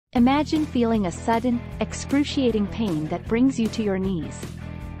Imagine feeling a sudden, excruciating pain that brings you to your knees.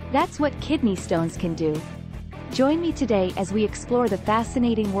 That's what kidney stones can do. Join me today as we explore the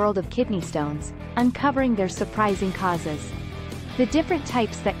fascinating world of kidney stones, uncovering their surprising causes, the different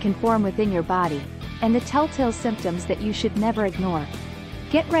types that can form within your body, and the telltale symptoms that you should never ignore.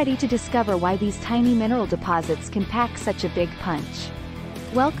 Get ready to discover why these tiny mineral deposits can pack such a big punch.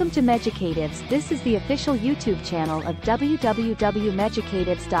 Welcome to Meducatives. This is the official YouTube channel of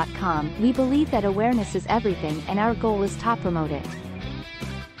www.meducatives.com. We believe that awareness is everything, and our goal is to promote it.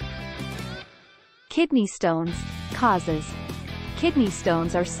 Kidney stones. Causes. Kidney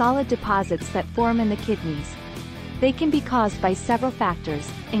stones are solid deposits that form in the kidneys. They can be caused by several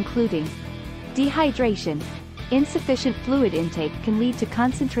factors, including dehydration. Insufficient fluid intake can lead to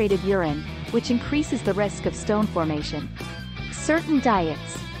concentrated urine, which increases the risk of stone formation. Certain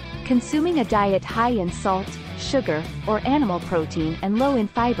diets. Consuming a diet high in salt, sugar, or animal protein and low in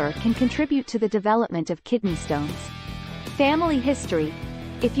fiber can contribute to the development of kidney stones. Family history.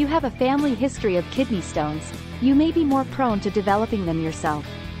 If you have a family history of kidney stones, you may be more prone to developing them yourself.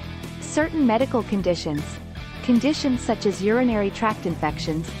 Certain medical conditions. Conditions such as urinary tract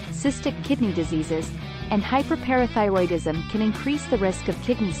infections, cystic kidney diseases, and hyperparathyroidism can increase the risk of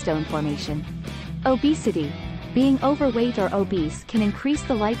kidney stone formation. Obesity. Being overweight or obese can increase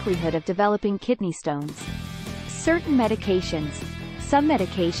the likelihood of developing kidney stones. Certain medications. Some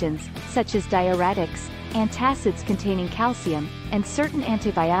medications, such as diuretics, antacids containing calcium, and certain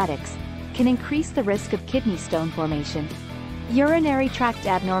antibiotics, can increase the risk of kidney stone formation. Urinary tract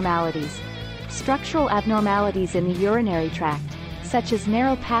abnormalities. Structural abnormalities in the urinary tract, such as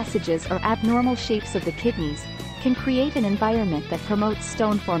narrow passages or abnormal shapes of the kidneys, can create an environment that promotes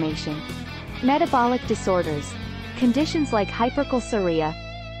stone formation. Metabolic disorders. Conditions like hypercholesteria,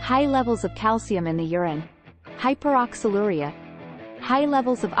 high levels of calcium in the urine, hyperoxaluria, high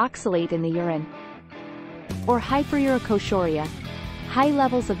levels of oxalate in the urine, or hyperuricosauria, high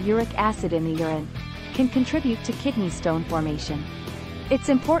levels of uric acid in the urine, can contribute to kidney stone formation. It's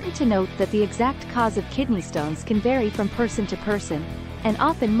important to note that the exact cause of kidney stones can vary from person to person, and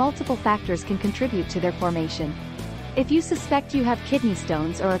often multiple factors can contribute to their formation. If you suspect you have kidney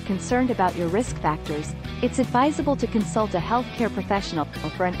stones or are concerned about your risk factors, it's advisable to consult a healthcare professional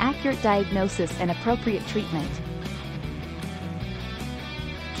for an accurate diagnosis and appropriate treatment.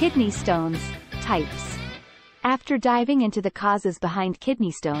 Kidney stones. Types. After diving into the causes behind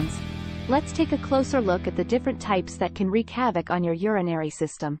kidney stones, let's take a closer look at the different types that can wreak havoc on your urinary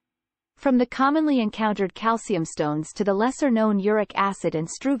system. From the commonly encountered calcium stones to the lesser-known uric acid and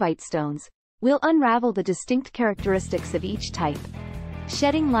struvite stones, we'll unravel the distinct characteristics of each type,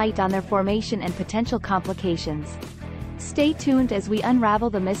 shedding light on their formation and potential complications. Stay tuned as we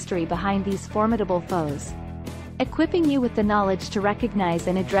unravel the mystery behind these formidable foes, equipping you with the knowledge to recognize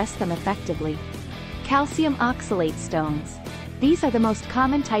and address them effectively. Calcium oxalate stones. These are the most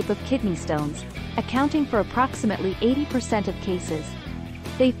common type of kidney stones, accounting for approximately 80% of cases.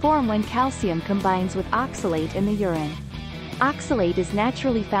 They form when calcium combines with oxalate in the urine. Oxalate is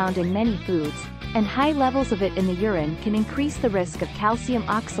naturally found in many foods, and high levels of it in the urine can increase the risk of calcium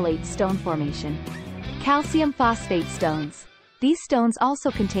oxalate stone formation. Calcium phosphate stones. These stones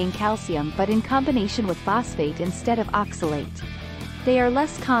also contain calcium but in combination with phosphate instead of oxalate. They are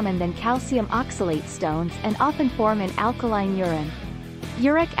less common than calcium oxalate stones and often form in alkaline urine.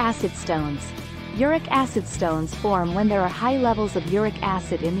 Uric acid stones. Uric acid stones form when there are high levels of uric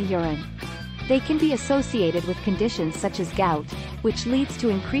acid in the urine. They can be associated with conditions such as gout, which leads to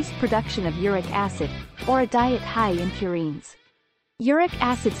increased production of uric acid, or a diet high in purines. Uric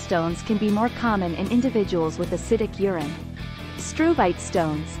acid stones can be more common in individuals with acidic urine. Struvite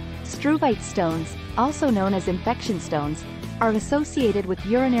stones. Struvite stones, also known as infection stones, are associated with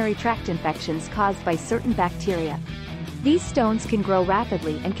urinary tract infections caused by certain bacteria. These stones can grow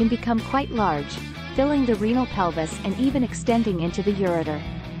rapidly and can become quite large, filling the renal pelvis and even extending into the ureter.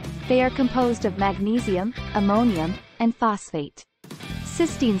 They are composed of magnesium, ammonium, and phosphate.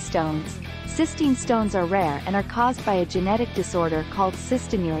 Cystine stones. Cystine stones are rare and are caused by a genetic disorder called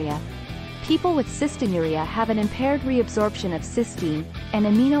cystinuria. People with cystinuria have an impaired reabsorption of cysteine, an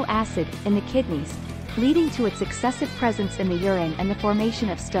amino acid, in the kidneys, leading to its excessive presence in the urine and the formation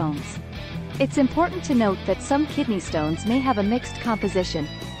of stones. It's important to note that some kidney stones may have a mixed composition,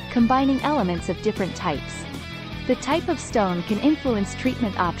 combining elements of different types. The type of stone can influence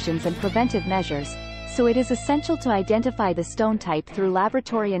treatment options and preventive measures, so it is essential to identify the stone type through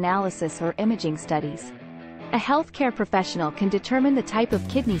laboratory analysis or imaging studies. A healthcare professional can determine the type of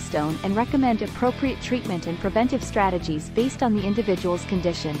kidney stone and recommend appropriate treatment and preventive strategies based on the individual's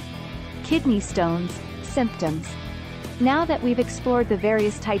condition. Kidney stones. Symptoms. Now that we've explored the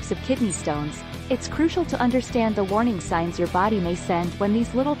various types of kidney stones, it's crucial to understand the warning signs your body may send when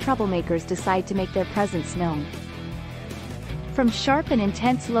these little troublemakers decide to make their presence known. From sharp and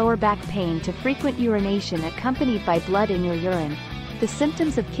intense lower back pain to frequent urination accompanied by blood in your urine, the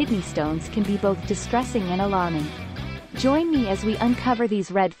symptoms of kidney stones can be both distressing and alarming. Join me as we uncover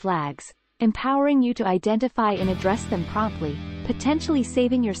these red flags, empowering you to identify and address them promptly, potentially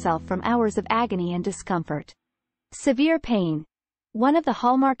saving yourself from hours of agony and discomfort. Severe pain. One of the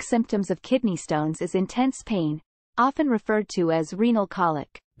hallmark symptoms of kidney stones is intense pain, often referred to as renal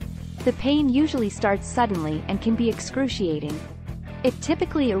colic. The pain usually starts suddenly and can be excruciating. It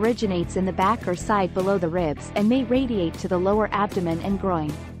typically originates in the back or side below the ribs and may radiate to the lower abdomen and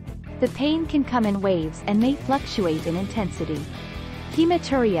groin. The pain can come in waves and may fluctuate in intensity.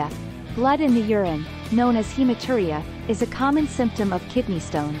 Hematuria. Blood in the urine, known as hematuria, is a common symptom of kidney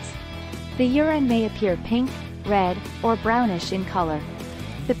stones. The urine may appear pink, red, or brownish in color.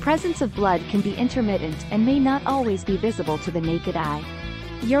 The presence of blood can be intermittent and may not always be visible to the naked eye.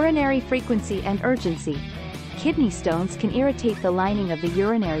 Urinary frequency and urgency. Kidney stones can irritate the lining of the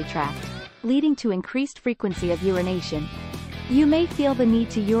urinary tract, leading to increased frequency of urination. You may feel the need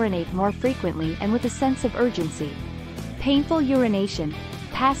to urinate more frequently and with a sense of urgency. Painful urination.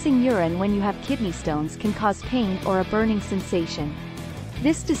 Passing urine when you have kidney stones can cause pain or a burning sensation.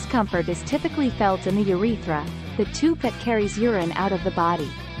 This discomfort is typically felt in the urethra, the tube that carries urine out of the body.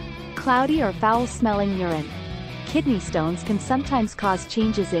 Cloudy or foul-smelling urine. Kidney stones can sometimes cause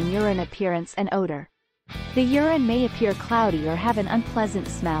changes in urine appearance and odor. The urine may appear cloudy or have an unpleasant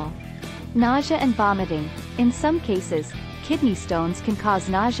smell. Nausea and vomiting. In some cases, kidney stones can cause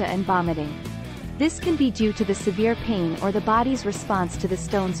nausea and vomiting. This can be due to the severe pain or the body's response to the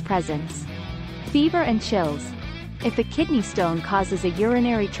stone's presence. Fever and chills. If a kidney stone causes a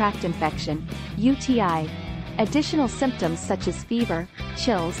urinary tract infection, UTI, additional symptoms such as fever,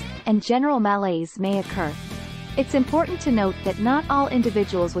 chills, and general malaise may occur. It's important to note that not all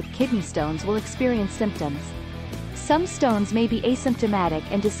individuals with kidney stones will experience symptoms. Some stones may be asymptomatic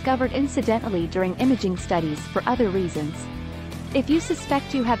and discovered incidentally during imaging studies for other reasons. If you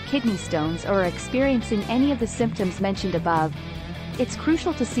suspect you have kidney stones or are experiencing any of the symptoms mentioned above, it's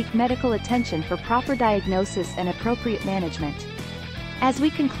crucial to seek medical attention for proper diagnosis and appropriate management. As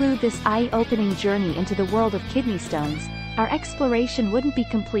we conclude this eye-opening journey into the world of kidney stones, our exploration wouldn't be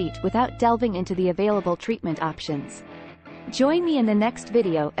complete without delving into the available treatment options. Join me in the next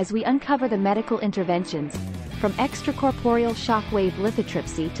video as we uncover the medical interventions, from extracorporeal shockwave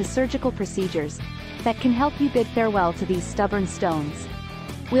lithotripsy to surgical procedures, that can help you bid farewell to these stubborn stones.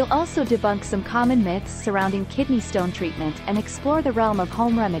 We'll also debunk some common myths surrounding kidney stone treatment and explore the realm of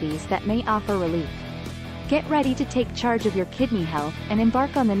home remedies that may offer relief. Get ready to take charge of your kidney health and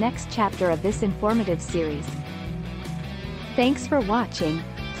embark on the next chapter of this informative series. Thanks for watching.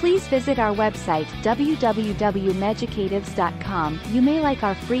 Please visit our website www.meducatives.com. You may like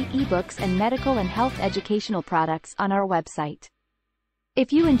our free ebooks and medical and health educational products on our website.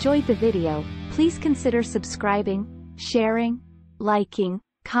 If you enjoyed the video, please consider subscribing, sharing, liking,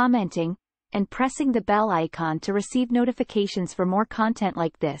 commenting, and pressing the bell icon to receive notifications for more content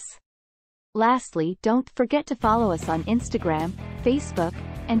like this. Lastly, don't forget to follow us on Instagram, Facebook,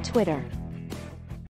 and Twitter.